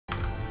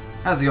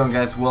How's it going,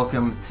 guys?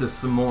 Welcome to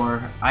some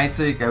more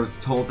Isaac. I was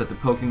told that the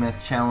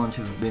Pokemon challenge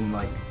has been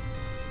like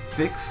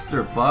fixed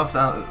or buffed.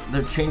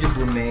 Their changes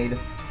were made.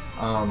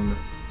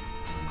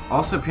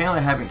 Also,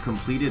 apparently I haven't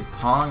completed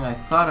Pong. I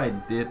thought I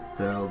did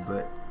though,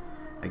 but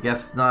I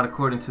guess not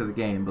according to the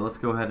game. But let's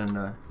go ahead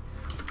and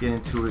get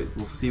into it.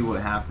 We'll see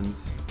what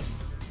happens.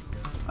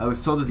 I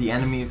was told that the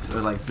enemies,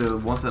 or like the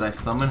ones that I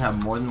summon,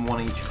 have more than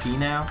 1 HP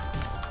now.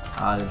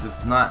 It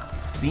does not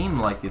seem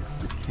like it's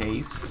the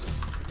case,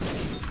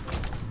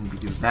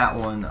 because that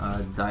one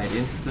died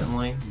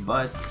instantly,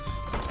 but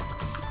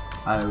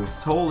I was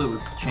told it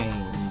was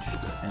changed,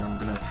 and I'm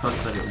gonna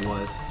trust that it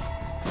was.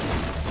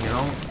 You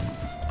know,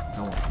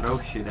 don't throw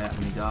shit at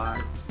me,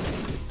 dog.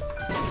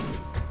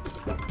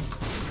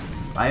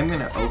 I am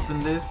gonna open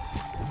this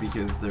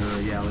because there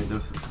are, like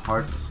there's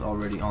hearts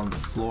already on the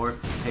floor.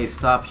 Hey,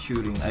 stop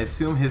shooting. I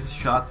assume his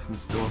shots can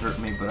still hurt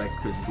me, but I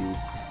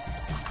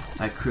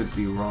could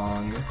be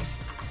wrong.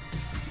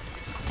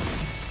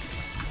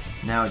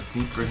 Now I just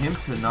need for him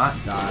to not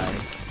die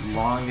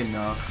long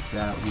enough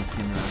that we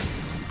can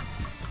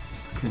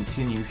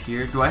continue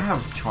here. Do I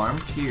have Charm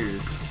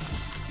Tears?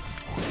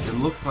 It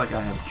looks like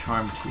I have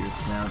Charm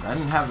Tears now. I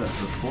didn't have that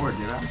before,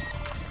 did I?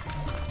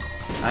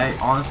 I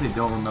honestly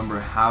don't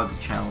remember how the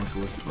challenge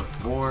was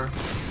before.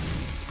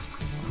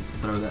 Just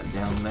throw that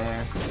down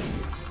there.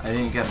 I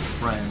didn't get a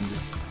friend.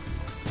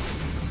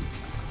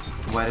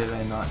 Why did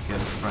I not get a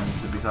friend?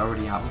 So because I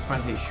already have a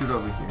friend. Hey, shoot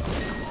over here.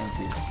 Thank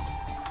you.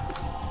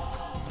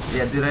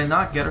 Yeah, did I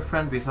not get a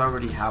friend because I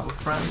already have a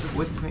friend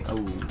with me?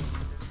 Oh,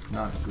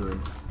 not good.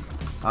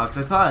 Because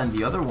I thought in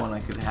the other one I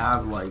could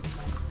have like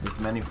as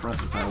many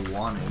friends as I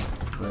wanted,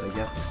 but I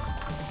guess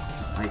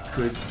I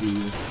could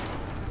be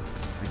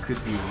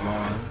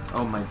wrong.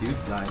 Oh, my dude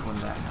died when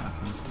that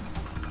happened.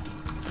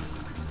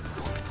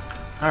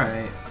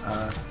 Alright,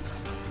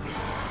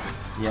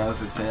 yeah,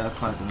 as I say,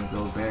 that's not gonna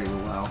go very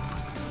well.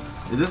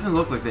 It doesn't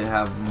look like they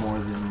have more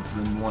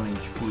than 1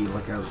 HP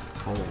like I was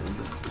told.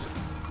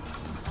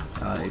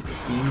 It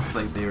seems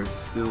like they're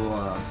still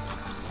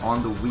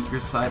on the weaker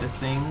side of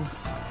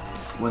things.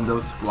 When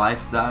those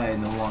flies die, I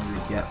no longer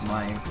get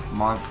my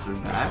monster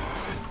back.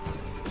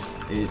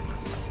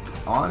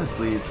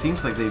 Honestly, it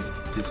seems like they've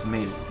just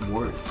made it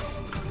worse.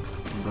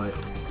 But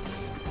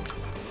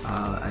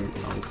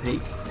I'll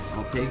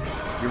take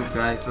your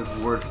guys'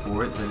 word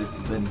for it that it's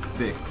been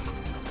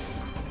fixed.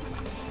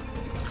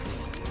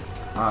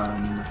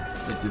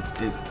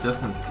 It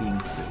doesn't seem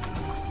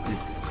fixed.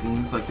 It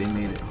seems like they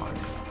made it harder.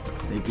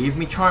 They gave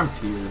me Charm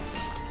Tears,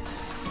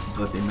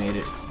 but they made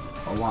it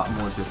a lot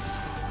more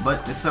difficult.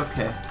 But it's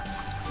okay.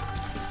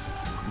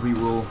 We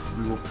will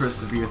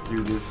persevere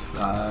through this.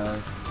 I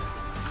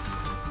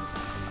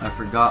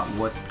forgot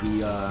what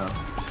the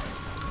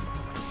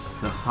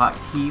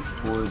hotkey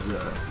for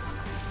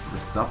the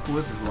stuff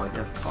was. Is it like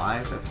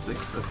F5, F6,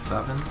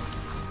 F7?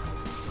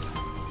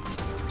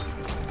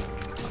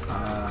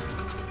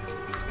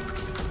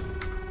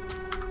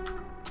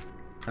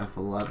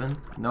 F11?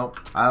 Nope,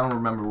 I don't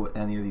remember what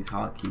any of these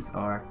hotkeys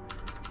are.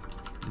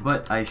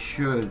 But I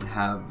should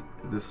have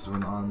this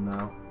one on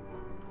though.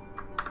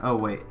 Oh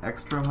wait,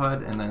 extra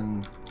HUD and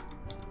then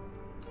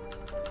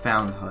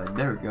found HUD.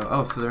 There we go.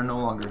 Oh, so they're no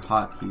longer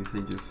hotkeys,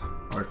 they just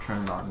are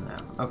turned on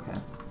now. Okay.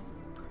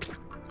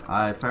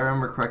 If I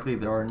remember correctly,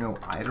 there are no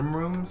item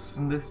rooms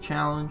in this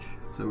challenge,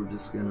 so we're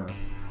just gonna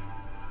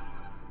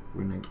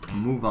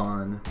move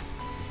on.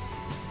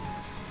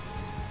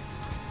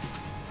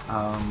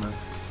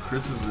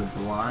 Curse of the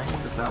Blind,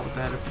 is that what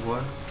that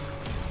was?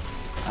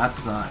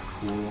 That's not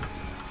cool.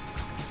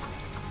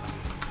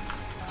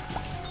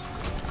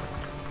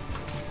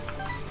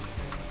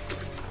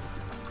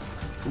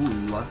 Ooh,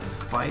 Lust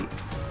Fight.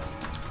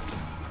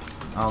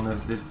 I don't know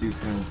if this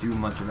dude's gonna do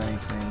much of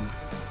anything.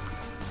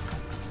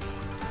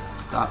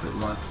 Stop it,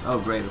 Lust. Oh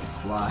great, a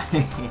fly.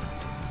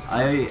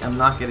 I am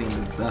not getting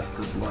the best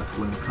of luck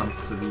when it comes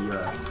to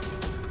the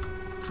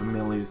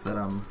familiars that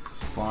I'm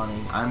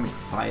spawning. I'm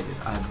excited.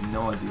 I have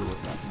no idea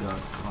what that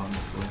does,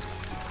 honestly.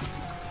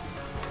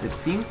 It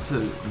seemed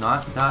to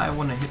not die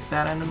when I hit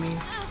that enemy,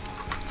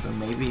 so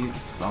maybe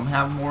some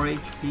have more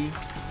HP.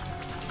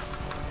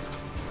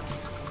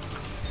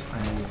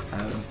 I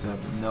honestly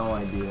have no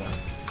idea.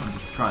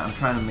 I'm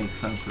trying to make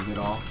sense of it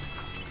all.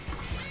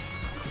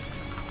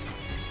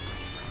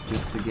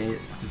 Just to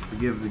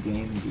give the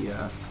game the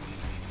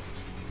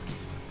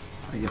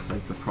I guess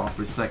like the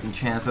proper second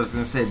chance. I was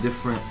gonna say a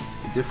different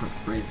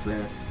phrase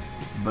there,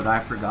 but I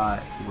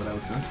forgot what I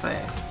was gonna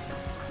say.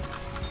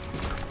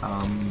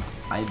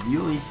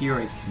 Ideally here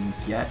I can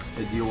get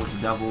a deal with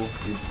the devil.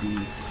 It'd be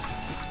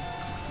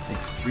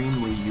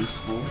extremely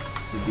useful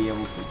to be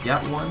able to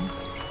get one.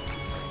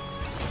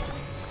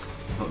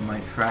 But my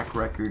track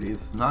record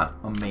is not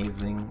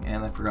amazing,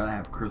 and I forgot I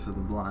have Curse of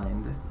the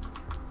Blind.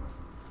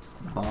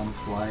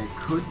 Bombfly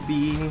could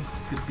be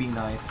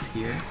nice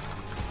here.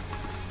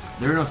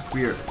 There are no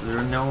spirit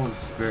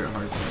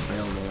hearts for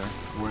sale there,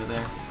 were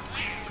there?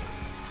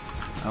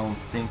 I don't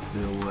think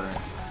there were.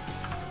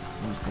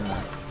 So I'm just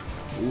gonna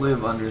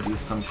live under the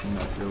assumption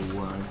that there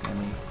weren't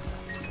any.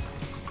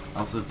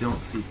 Also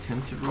don't see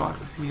tinted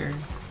rocks here.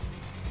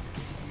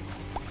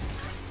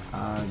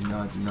 No,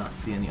 I do not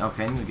see any.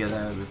 Okay, I need to get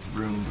out of this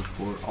room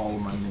before all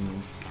of my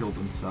minions kill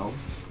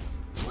themselves.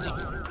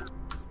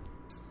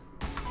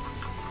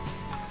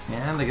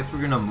 And I guess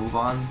we're gonna move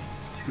on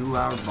to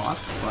our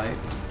boss fight,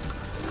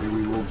 where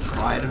we will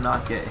try to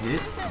not get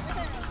hit.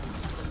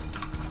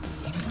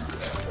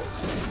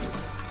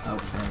 Oh,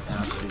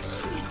 fantastic.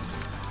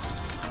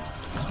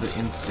 The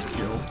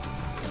insta-kill.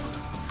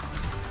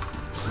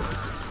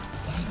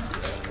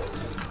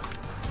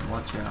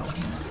 Watch out.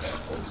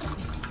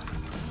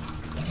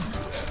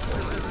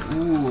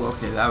 Ooh,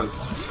 okay, that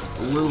was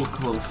a little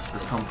close for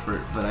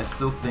comfort, but I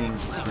still think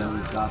that we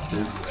got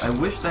this. I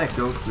wish that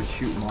ghost would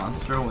shoot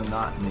Monstro and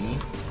not me.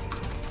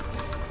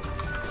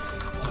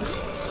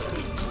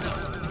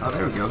 Oh,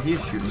 there we go, he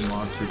is shooting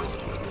monsters.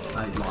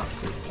 I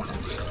lost it.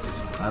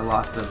 I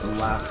lost it at the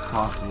last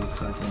possible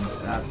second.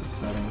 That's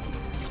upsetting.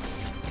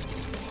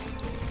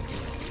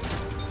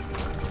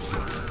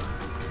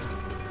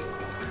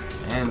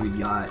 And we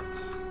got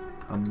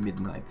a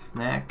midnight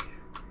snack.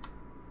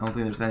 I don't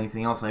think there's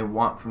anything else I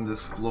want from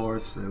this floor,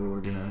 so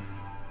we're gonna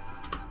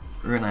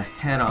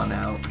head on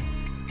out.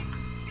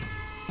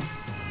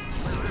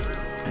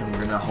 And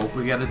we're gonna hope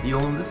we get a deal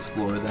on this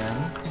floor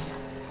then.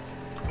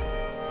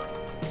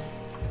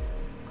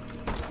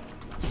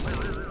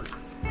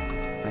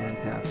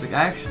 Fantastic.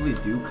 I actually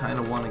do kind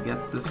of want to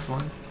get this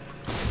one.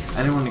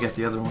 I didn't want to get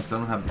the other one because I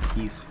don't have the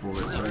keys for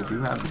it, but I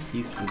do have the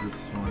keys for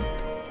this one.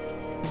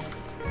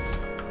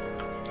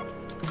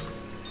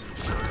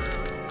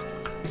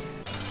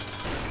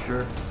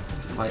 Sure,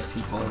 just fight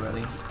people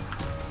already.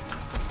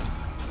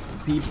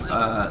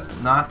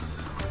 Not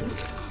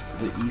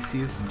the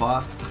easiest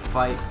boss to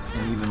fight,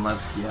 and even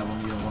less, yeah, when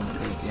you don't want to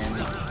take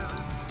damage.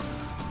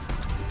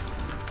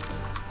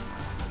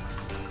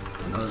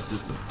 Oh, there's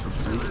just a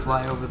blue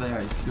fly over there.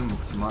 I assume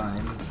it's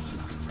mine. It's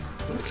just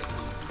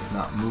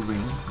not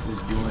moving or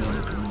doing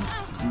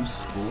anything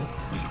useful.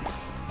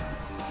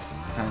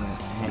 Just kind of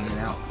hanging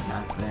out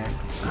back there.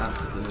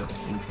 That's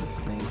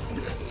interesting.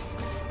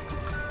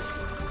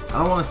 I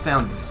don't want to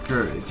sound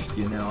discouraged,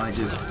 you know, I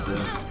just,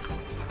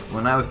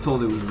 when I was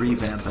told it was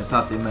revamped, I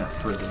thought they meant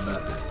further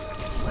better.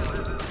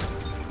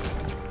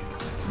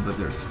 But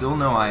there's still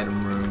no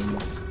item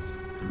rooms.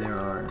 There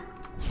are,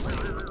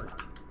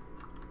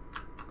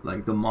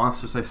 like, the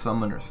monsters I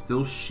summon are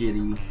still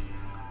shitty,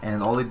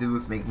 and all they do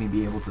is make me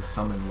be able to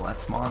summon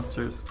less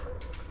monsters.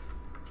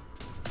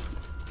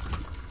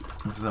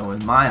 So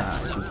in my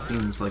eyes, it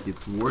seems like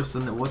it's worse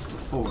than it was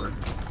before.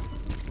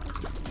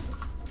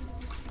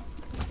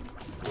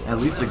 At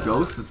least the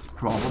ghost is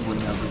probably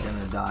never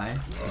gonna die.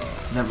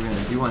 It's never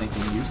gonna do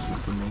anything useful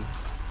for me.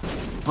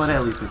 But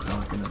at least it's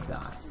not gonna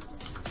die.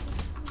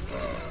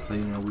 So,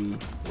 you know, we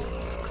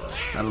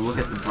gotta look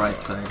at the bright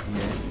side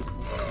here.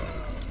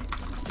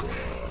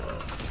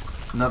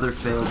 Another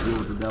failed deal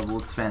with the devil.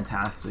 It's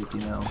fantastic,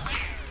 you know.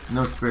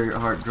 No spirit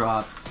heart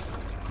drops.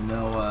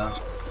 No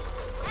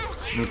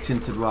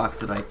tinted rocks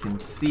that I can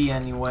see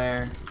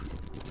anywhere.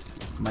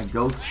 My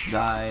ghost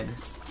died.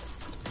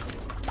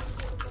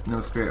 No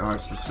spirit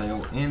hearts for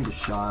sale in the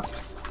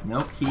shops.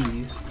 No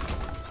keys.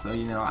 So,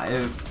 you know,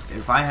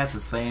 if I had to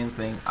say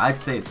anything,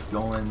 I'd say it's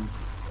going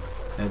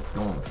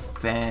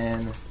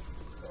fantastic.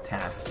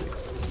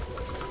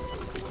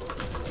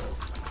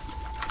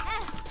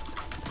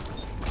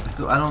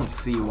 So I don't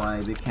see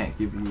why they can't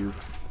give you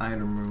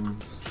item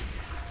rooms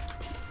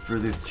for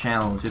this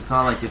challenge. It's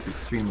not like it's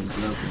extremely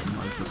broken.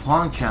 Like the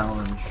Pong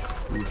challenge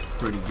was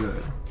pretty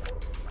good.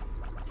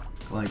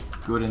 Like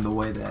good in the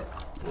way that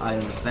I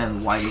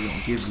understand why they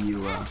don't give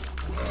you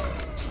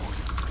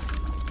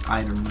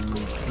item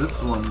rooms.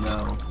 This one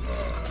though,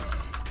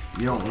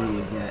 you don't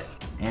really get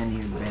any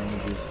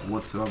advantages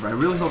whatsoever. I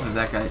really hope that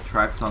that guy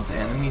tracks onto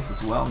enemies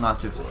as well,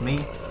 not just me.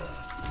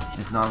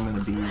 If not, I'm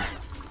gonna be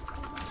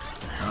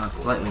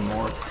slightly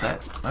more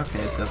upset. Okay,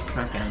 it does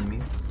track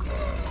enemies.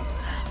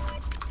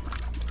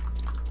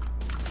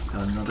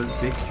 Got another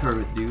big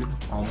turret dude.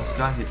 Almost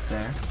got hit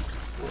there.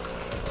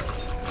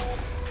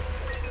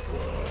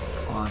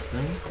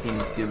 Awesome.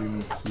 Game's giving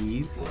me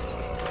keys.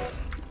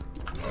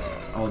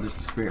 Oh, there's a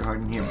spirit heart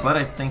in here, but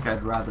I think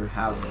I'd rather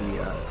have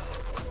the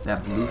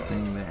that blue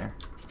thing there.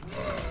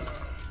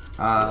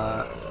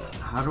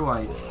 How do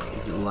I?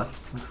 Is it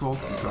left control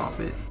to drop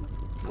it?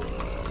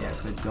 Yeah,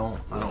 'cause I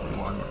don't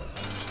want it.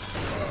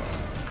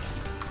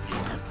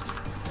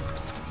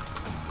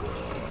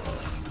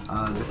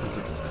 This is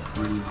a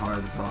pretty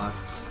hard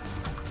boss.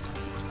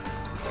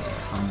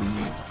 I'm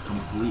being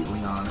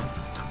completely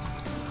honest.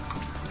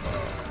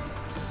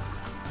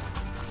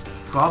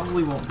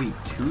 Probably won't be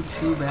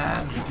too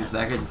bad because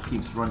that guy just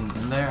keeps running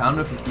in there. I don't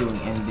know if he's dealing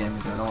any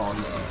damage at all.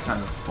 He's just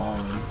kind of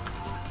falling.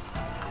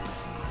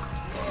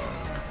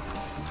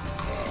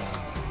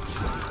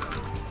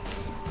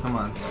 Come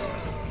on.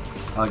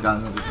 Oh, I got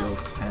another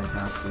ghost.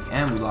 Fantastic.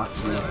 And we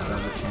lost the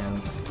other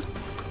chance.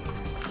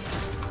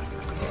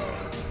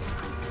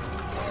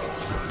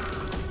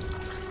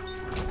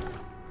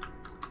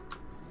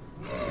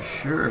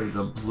 Sure,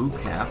 the blue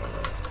cap.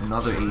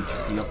 Another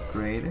HP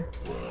upgrade.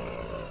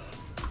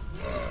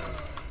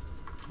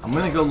 I'm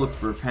gonna go look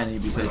for a penny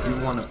because I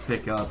do want to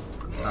pick up.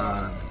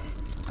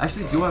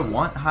 Actually, do I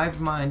want Hive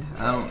Mind?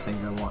 I don't think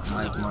I want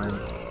Hive Mind.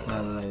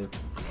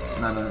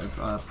 Now that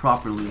I've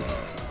probably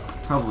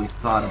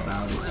thought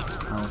about it.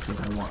 I don't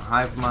think I want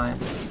Hive Mind.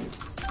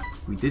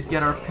 We did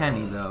get our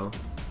penny though,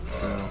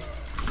 so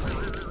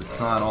it's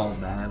not all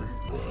bad.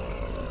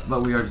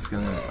 But we are just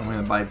I'm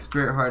gonna buy the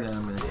Spirit Heart and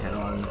I'm gonna head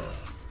on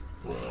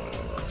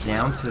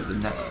down to the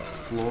next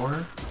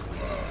floor.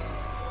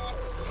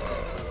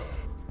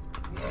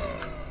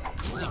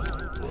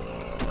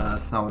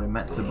 That's not what I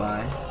meant to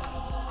buy.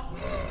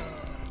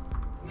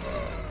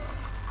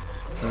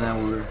 So now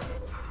we're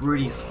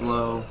pretty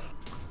slow.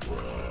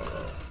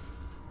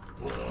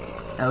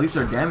 At least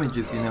our damage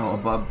is, you know,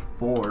 above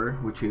 4,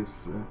 which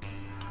is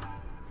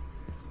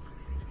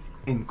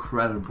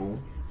incredible.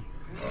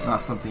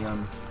 Not something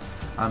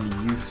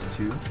I'm used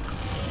to.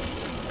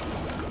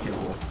 Okay,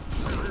 well,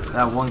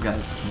 that one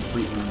guy's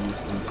completely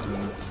useless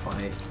in this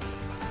fight.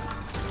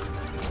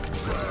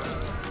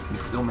 He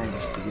still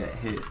managed to get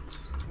hit.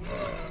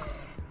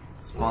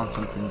 Spawn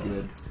something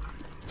good.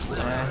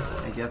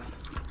 I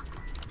guess.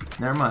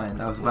 Never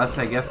mind. I was about to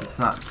say I guess it's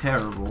not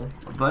terrible,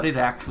 but it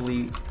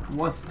actually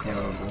was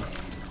terrible.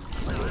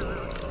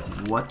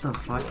 What the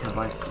fuck have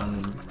I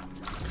summoned?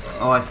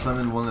 Oh, I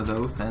summoned one of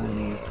those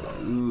enemies.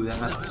 Ooh,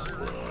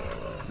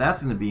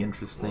 that's gonna be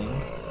interesting.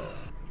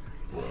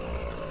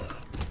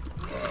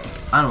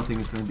 I don't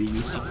think it's gonna be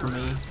useful for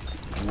me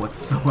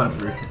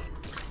whatsoever.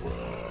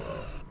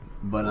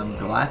 But I'm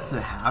glad to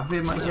have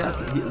him, I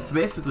guess. It's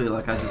basically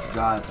like I just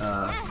got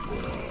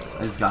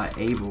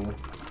Abel.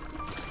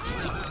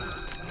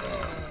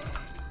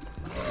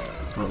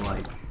 But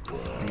like,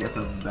 I guess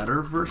a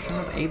better version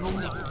of Abel?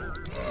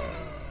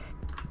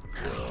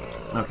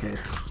 Okay,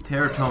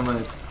 Teratoma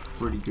is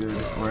pretty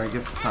good. Or I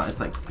guess it's not, it's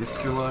like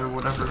Fistula or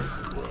whatever.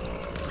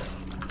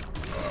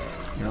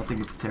 I don't think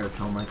it's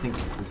Teratoma, I think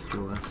it's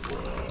Fistula.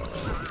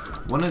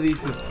 One of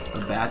these is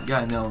a bad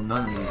guy? No,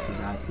 none of these are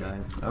bad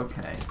guys.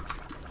 Okay.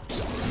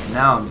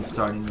 Now I'm just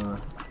starting to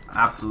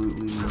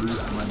absolutely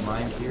lose my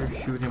mind here.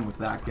 Shoot him with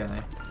that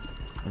guy.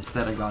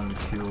 Instead I got him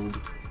killed.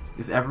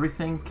 Is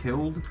everything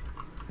killed?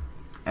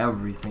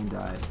 Everything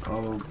died.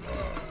 Oh,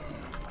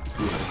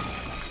 good.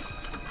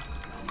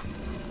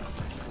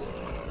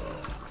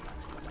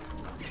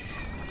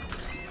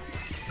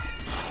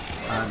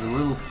 The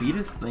little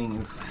fetus thing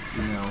is,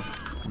 you know,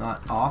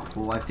 not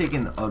awful. I've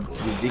taken a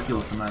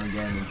ridiculous amount of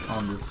damage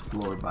on this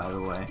floor, by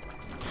the way.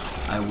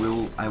 I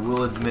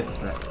will admit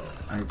that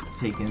I've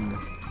taken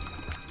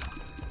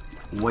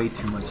way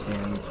too much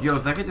damage. Yo,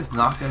 is that guy just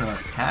not gonna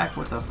attack?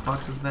 What the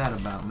fuck is that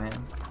about,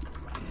 man?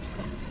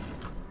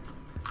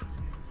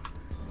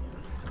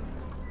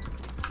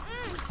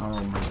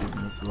 Oh my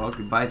goodness. Well,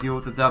 goodbye deal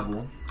with the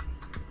devil.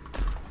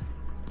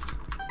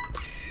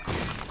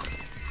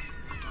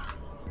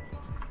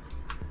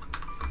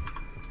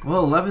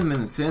 Well, 11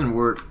 minutes in,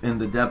 we're in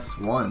the depths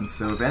 1,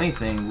 so if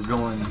anything, we're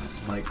going,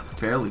 like,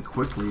 fairly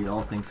quickly, all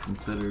things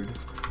considered.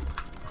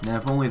 Now,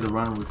 if only the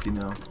run was, you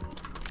know,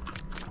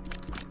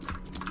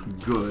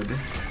 good,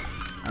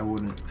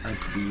 I'd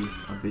be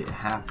a bit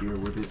happier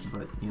with it,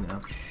 but, you know,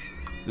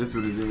 it is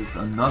what it is.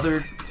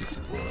 Another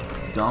just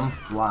dumb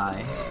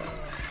fly.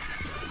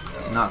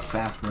 Not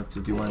fast enough to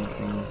do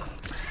anything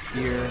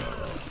here.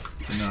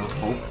 You know,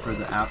 hope for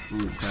the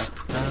absolute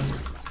best then.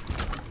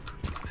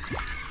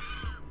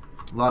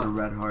 A lot of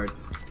red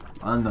hearts.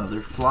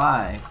 Another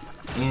fly.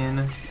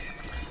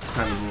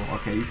 Incredible.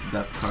 Okay, use the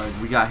death card.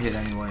 We got hit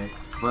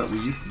anyways, but we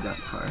used the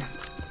death card.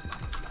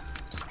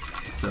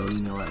 So,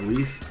 you know, at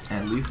least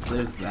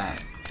there's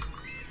that.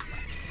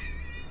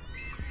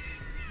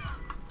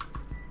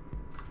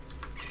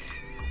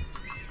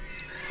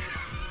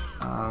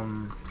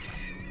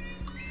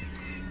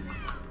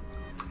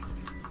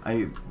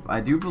 I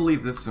do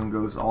believe this one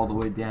goes all the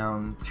way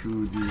down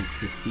to the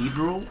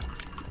cathedral.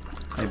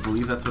 I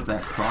believe that's what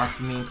that cross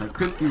means. I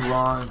could be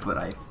wrong, but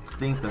I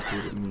think that's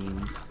what it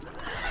means.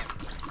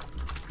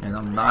 And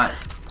I'm not,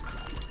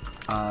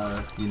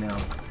 you know,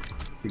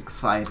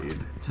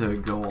 excited to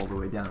go all the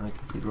way down to the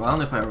cathedral. I don't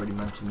know if I already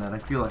mentioned that. I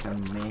feel like I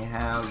may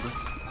have.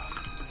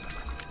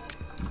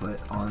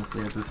 But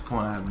honestly, at this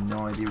point, I have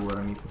no idea what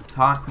I'm even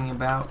talking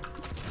about.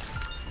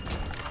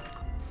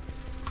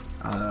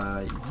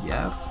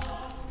 Yes.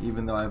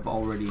 Even though I've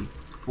already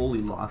fully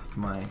lost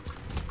my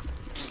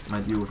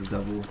deal with the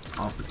devil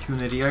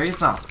opportunity. Or it's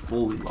not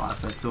fully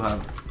lost. I still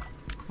have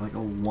like a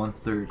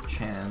 1/3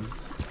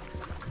 chance.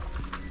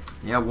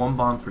 Yeah, 1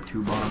 bomb for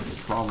 2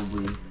 bombs.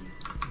 Probably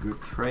a good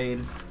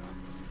trade.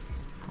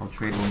 I'll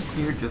trade one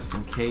here just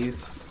in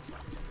case.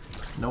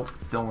 Nope,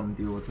 don't want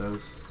to deal with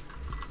those.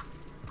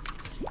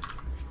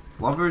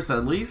 Lovers,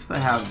 at least I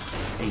have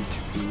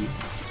HP.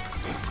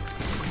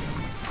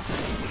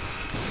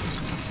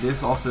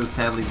 This also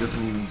sadly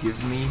doesn't even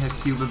give me a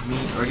cube of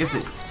meat, or I guess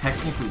it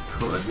technically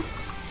could.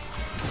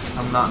 If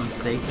I'm not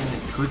mistaken,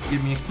 it could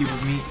give me a cube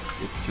of meat.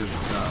 It's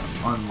just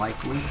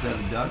unlikely that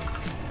it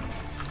does.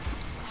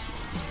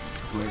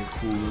 Very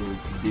cool little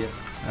dip.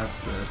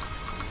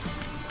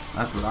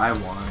 That's what I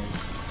wanted.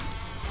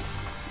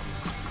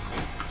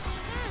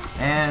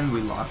 And we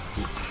lost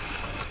it.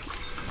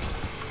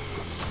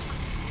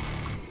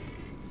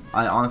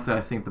 Honestly,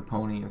 I think the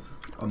pony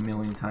is a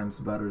million times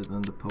better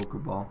than the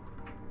Pokeball.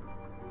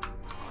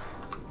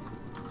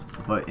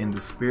 But in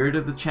the spirit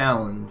of the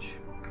challenge,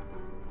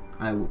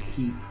 I will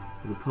keep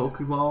the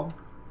Pokeball,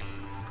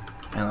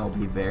 and I'll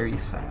be very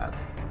sad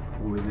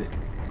with it.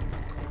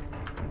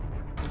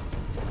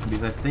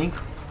 Because I think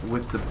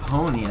with the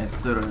pony, I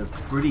stood a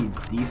pretty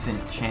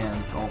decent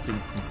chance, all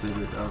things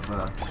considered, of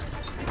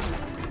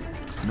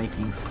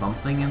making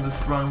something in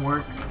this run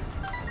work.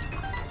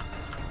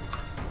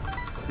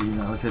 So, you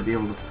know, to be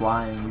able to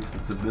fly and use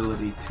its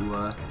ability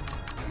to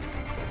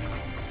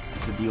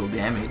deal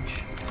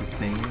damage to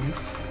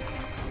things.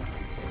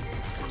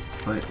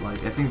 But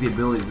like, I think the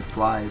ability to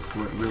fly is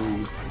what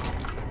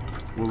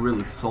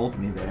really sold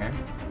me there.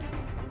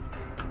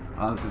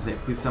 I was gonna say,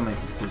 please tell me I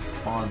can still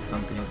spawn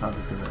something. It's not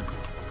just gonna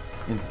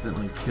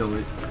instantly kill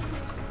it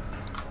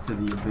to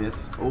the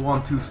abyss. Oh,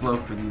 I'm too slow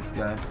for these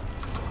guys.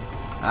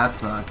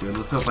 That's not good.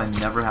 Let's hope I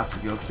never have to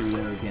go through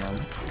there again.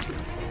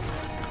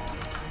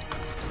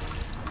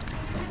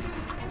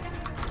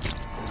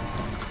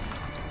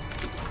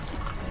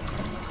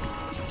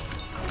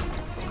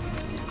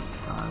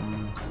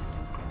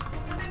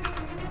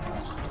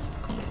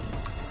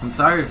 I'm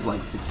sorry if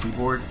like the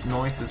keyboard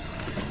noise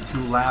is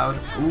too loud.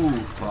 Ooh,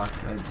 fuck.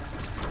 I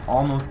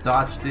almost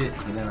dodged it,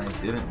 but then I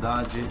didn't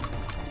dodge it.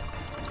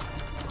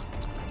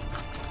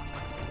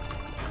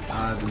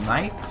 The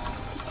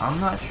knights, I'm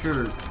not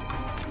sure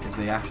if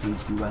they actually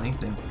do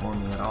anything for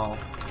me at all.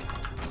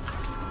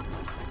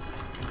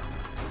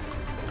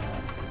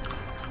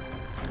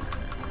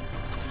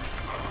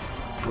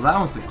 Well, that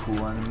one's a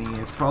cool enemy.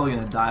 It's probably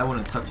gonna die when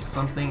it touches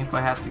something, if I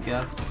have to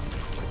guess.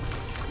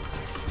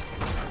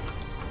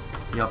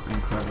 Yup,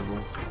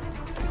 incredible.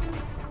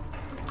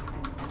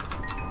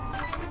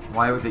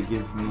 Why would they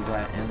give me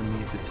that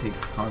enemy if it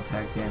takes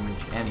contact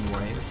damage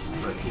anyways?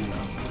 But, you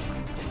know,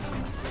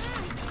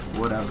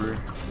 whatever.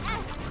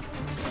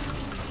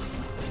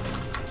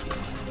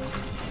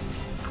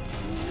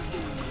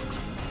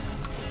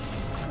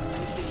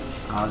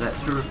 That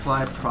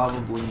Turretfly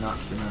probably not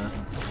gonna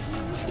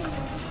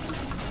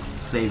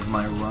save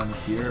my run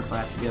here if I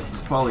have to get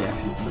this. Probably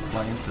actually just gonna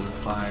fly into the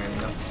fire,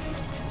 yep.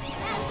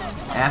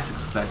 As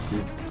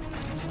expected.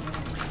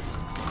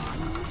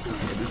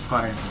 Okay, this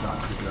fire has got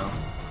to go.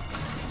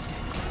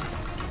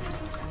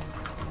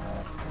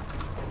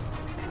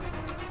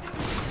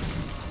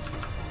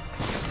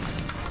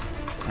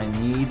 I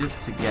need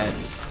to get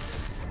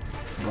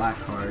black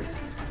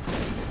hearts,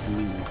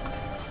 please.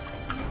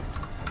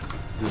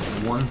 This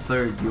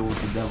 1/3 deal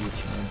with the devil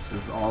chance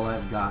is all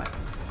I've got.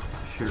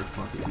 Sure,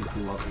 fuck it, used to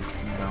love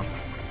this now.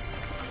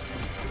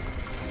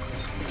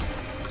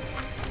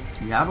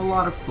 We have a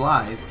lot of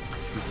flies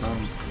for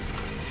some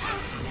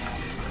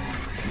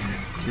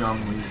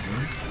dumb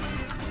reason.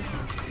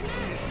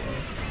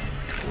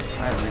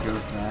 Alright, there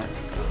goes that.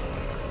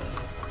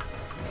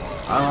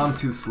 Oh, I'm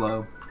too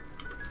slow.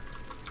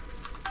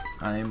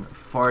 I'm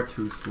far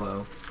too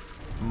slow.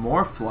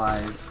 More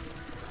flies.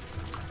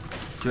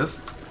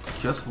 Just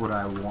what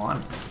I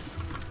wanted.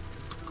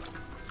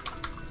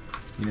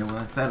 You know, when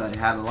I said I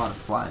had a lot of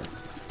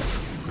flies,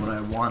 what I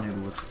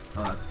wanted was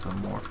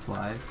some more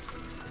flies.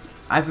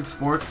 Isaac's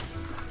Fork,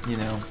 you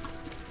know,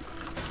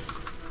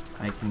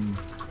 I can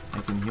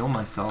heal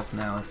myself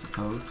now, I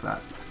suppose.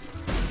 That's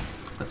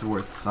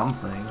worth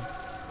something.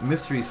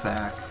 Mystery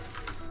sack.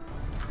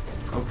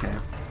 Okay.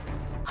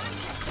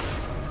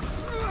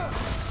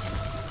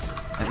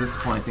 At this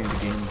point, I think the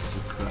game is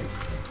just like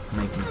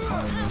making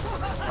fun of me.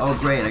 Oh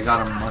great, I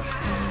got a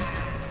mushroom.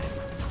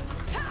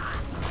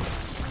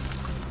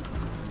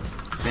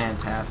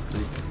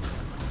 Fantastic.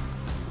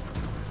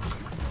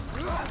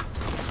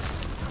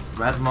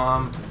 Red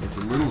Mom is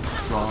a little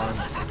strong.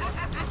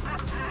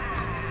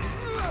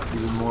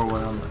 Even more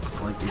when I'm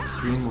like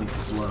extremely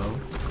slow.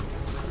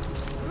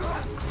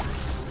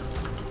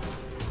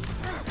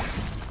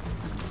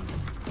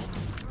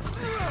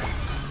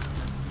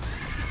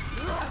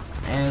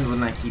 And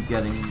when I keep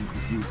getting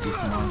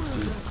useless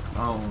monsters.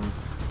 Oh,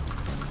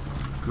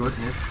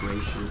 goodness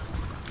gracious.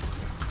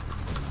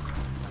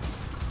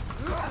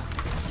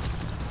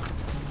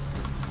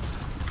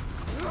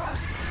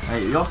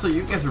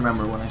 You guys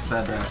remember when I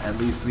said that at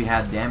least we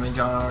had damage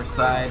on our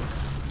side?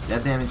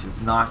 That damage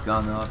has not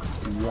gone up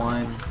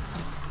one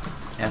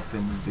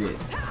effing bit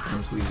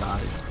since we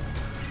got it.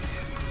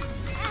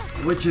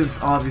 Which is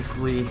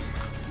obviously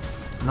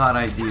not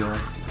ideal.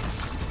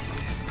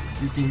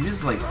 You can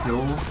just like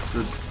kill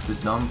the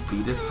dumb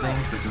fetus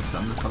things, but can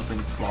summon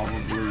something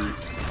probably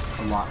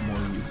a lot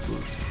more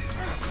useless.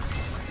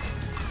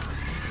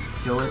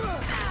 Kill it.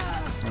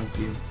 Thank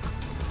you.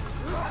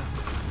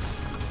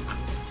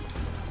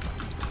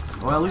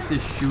 Well, at least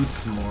it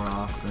shoots more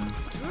often.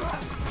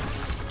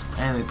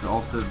 And it's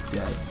also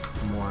dead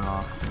more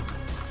often.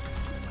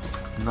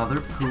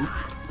 Another poop.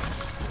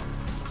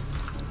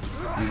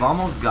 We've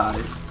almost got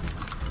it.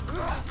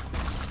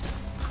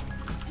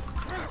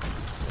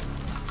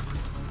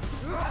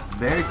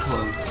 Very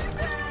close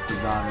to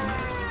got him.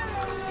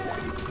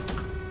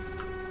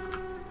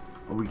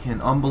 we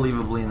can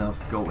unbelievably enough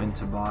go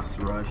into boss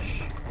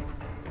rush.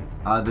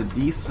 The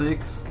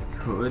D6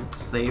 could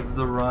save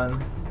the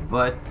run,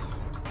 but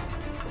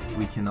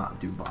we cannot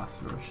do boss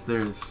rush.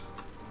 There's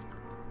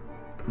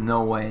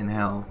no way in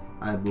hell,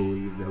 I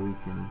believe, that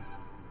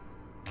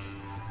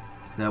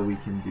we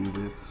can do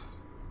this.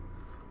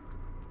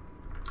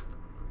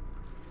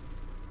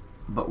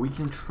 But we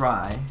can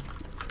try.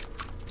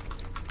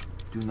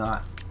 Do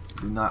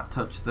not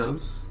touch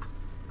those.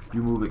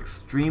 You move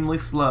extremely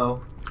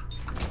slow.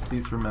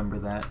 Please remember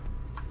that.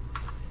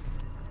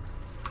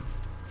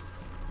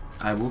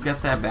 I will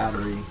get that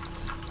battery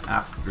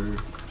after.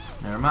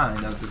 Never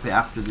mind, I was gonna say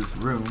after this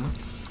room.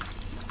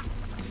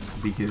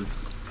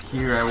 Because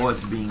here I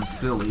was being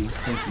silly,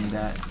 thinking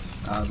that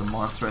the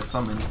monster I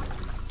summoned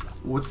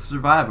would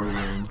survive a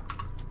room.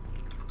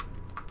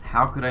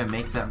 How could I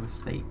make that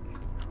mistake?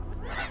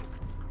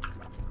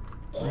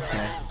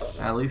 Okay,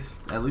 at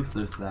least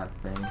there's that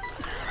thing.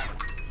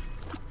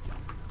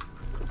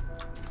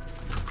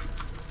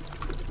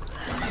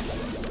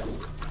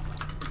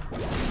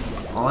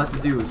 All I have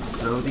to do is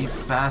throw these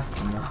fast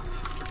enough.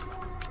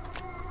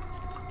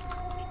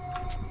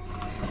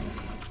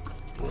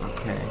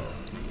 Okay,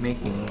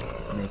 making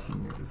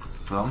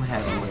some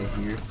headway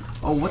here.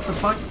 Oh, what the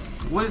fuck?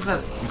 What is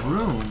that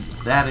room?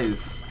 That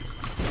is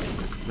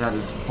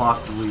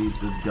possibly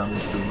the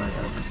dumbest room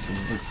I've ever seen.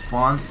 It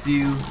spawns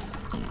you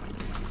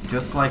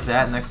just like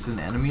that next to an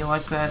enemy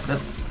like that.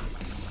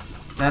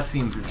 That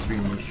seems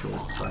extremely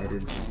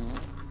short-sighted.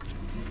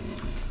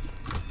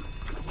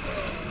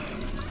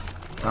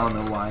 I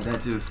don't know why.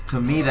 To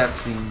me, that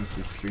seems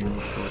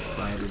extremely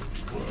short-sighted.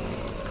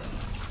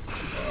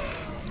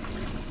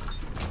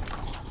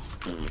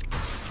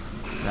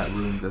 That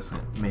room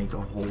doesn't make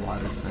a whole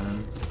lot of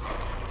sense.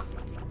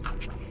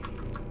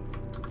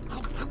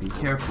 Be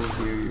careful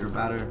here. You're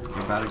about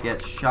to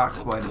get shot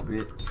quite a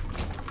bit.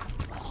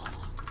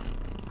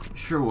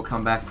 Sure, we'll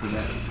come back for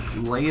that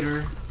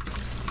later.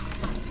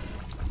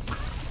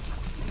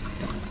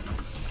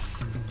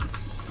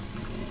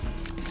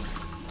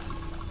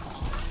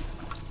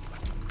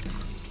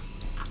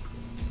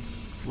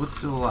 What's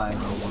still alive?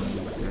 Oh, one of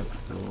these guys is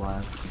still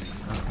alive.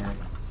 Okay.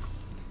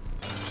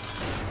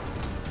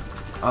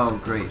 Oh,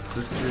 great.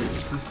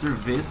 Sister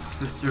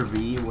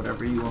V,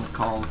 whatever you want to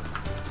call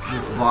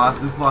this boss.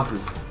 This boss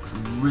is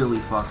really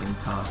fucking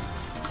tough.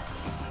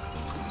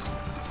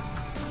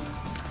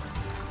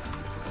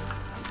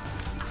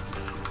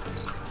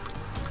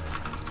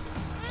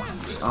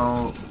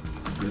 Oh,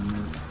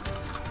 goodness.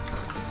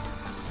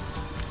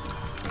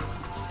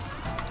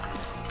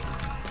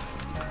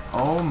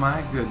 Oh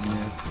my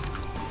goodness.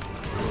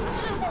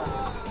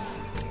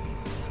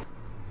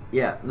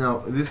 Yeah, no,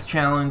 this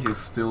challenge is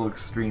still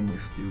extremely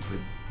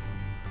stupid.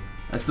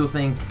 I still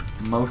think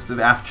most of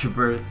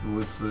Afterbirth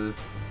was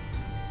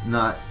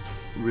not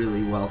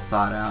really well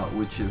thought out,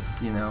 which is,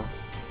 you know,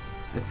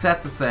 it's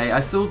sad to say.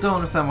 I still don't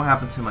understand what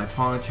happened to my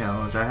Pong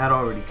challenge. I had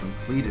already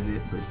completed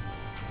it, but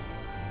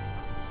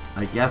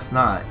I guess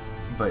not.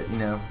 But, you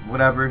know,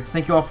 whatever.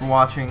 Thank you all for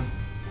watching.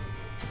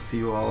 See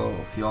you all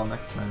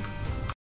next time.